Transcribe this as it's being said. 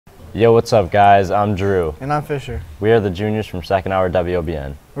Yo, what's up, guys? I'm Drew. And I'm Fisher. We are the juniors from second hour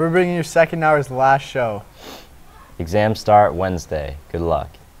WOBN. We're bringing you second hour's last show. Exams start Wednesday. Good luck.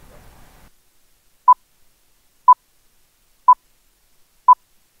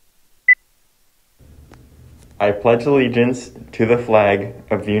 I pledge allegiance to the flag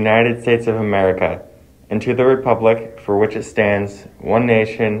of the United States of America and to the republic for which it stands, one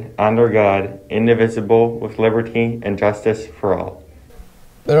nation, under God, indivisible, with liberty and justice for all.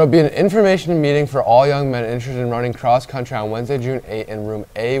 There will be an information meeting for all young men interested in running cross-country on Wednesday, June 8 in room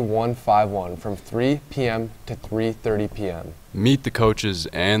A151 from 3 p.m. to 3:30 p.m. Meet the coaches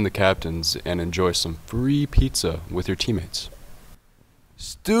and the captains and enjoy some free pizza with your teammates.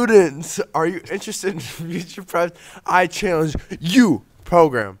 Students, are you interested in Future Prep? I Challenge You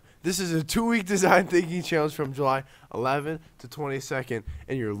program. This is a 2-week design thinking challenge from July 11th to 22nd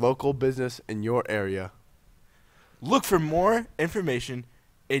in your local business in your area. Look for more information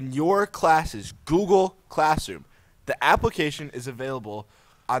in your class's Google Classroom. The application is available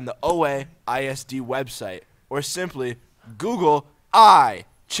on the OA ISD website or simply Google I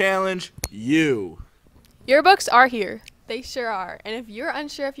Challenge You. Yearbooks are here. They sure are. And if you're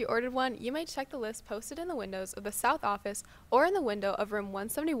unsure if you ordered one, you may check the list posted in the windows of the South Office or in the window of room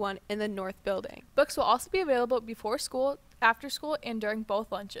 171 in the North Building. Books will also be available before school, after school, and during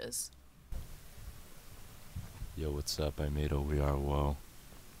both lunches. Yo, what's up? I made OER Whoa.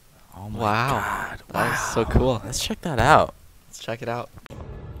 Oh my God. Wow. That is so cool. Let's check that out. Let's check it out.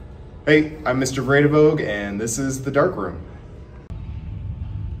 Hey, I'm Mr. Vredevogue, and this is The Dark Room.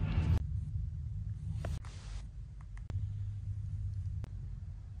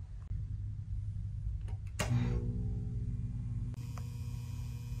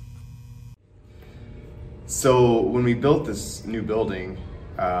 So when we built this new building,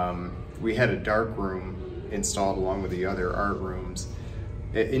 we had a dark room installed along with the other art rooms,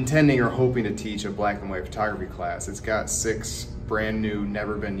 intending or hoping to teach a black and white photography class. It's got 6 brand new,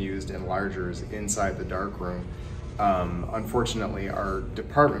 never been used enlargers inside the dark room. Unfortunately, our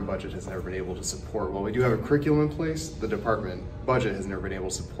department budget has never been able to support, while we do have a curriculum in place, the department budget has never been able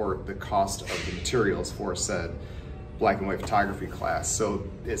to support the cost of the materials for said black and white photography class. So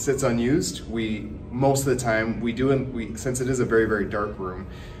it sits unused. Most of the time, since it is a very, very dark room,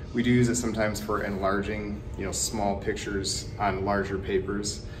 we do use it sometimes for enlarging, small pictures on larger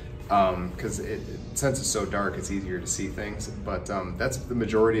papers, because since it's so dark, it's easier to see things. But that's the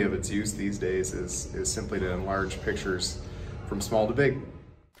majority of its use these days is simply to enlarge pictures from small to big.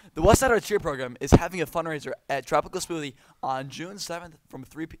 The West Ottawa Cheer Program is having a fundraiser at Tropical Smoothie on June 7th from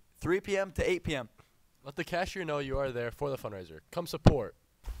 3 p.m. to 8 p.m. Let the cashier know you are there for the fundraiser. Come support.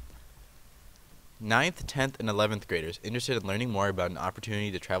 9th, 10th, and 11th graders interested in learning more about an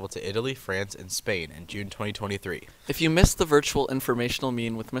opportunity to travel to Italy, France, and Spain in June 2023. If you missed the virtual informational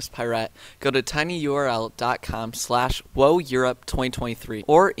meeting with Miss Pirate, go to tinyurl.com/WoEurope2023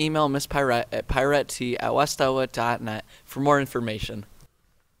 or email Miss Pirate at piratec@westottawa.net for more information.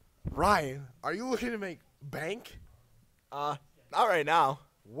 Ryan, are you looking to make bank? Not right now.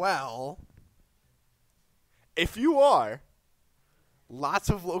 Well, if you are,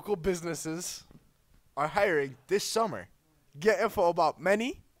 lots of local businesses are hiring this summer. Get info about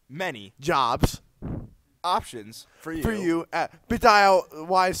many jobs options for you at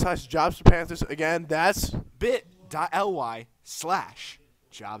bit.ly/jobs for Panthers. Again, that's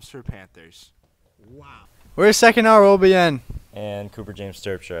bit.ly/jobs for Panthers. Wow. We're second hour OBN. And Cooper James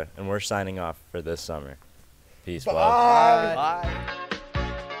Sturpstra, and we're signing off for this summer. Peace. Bye. Bye. Bye.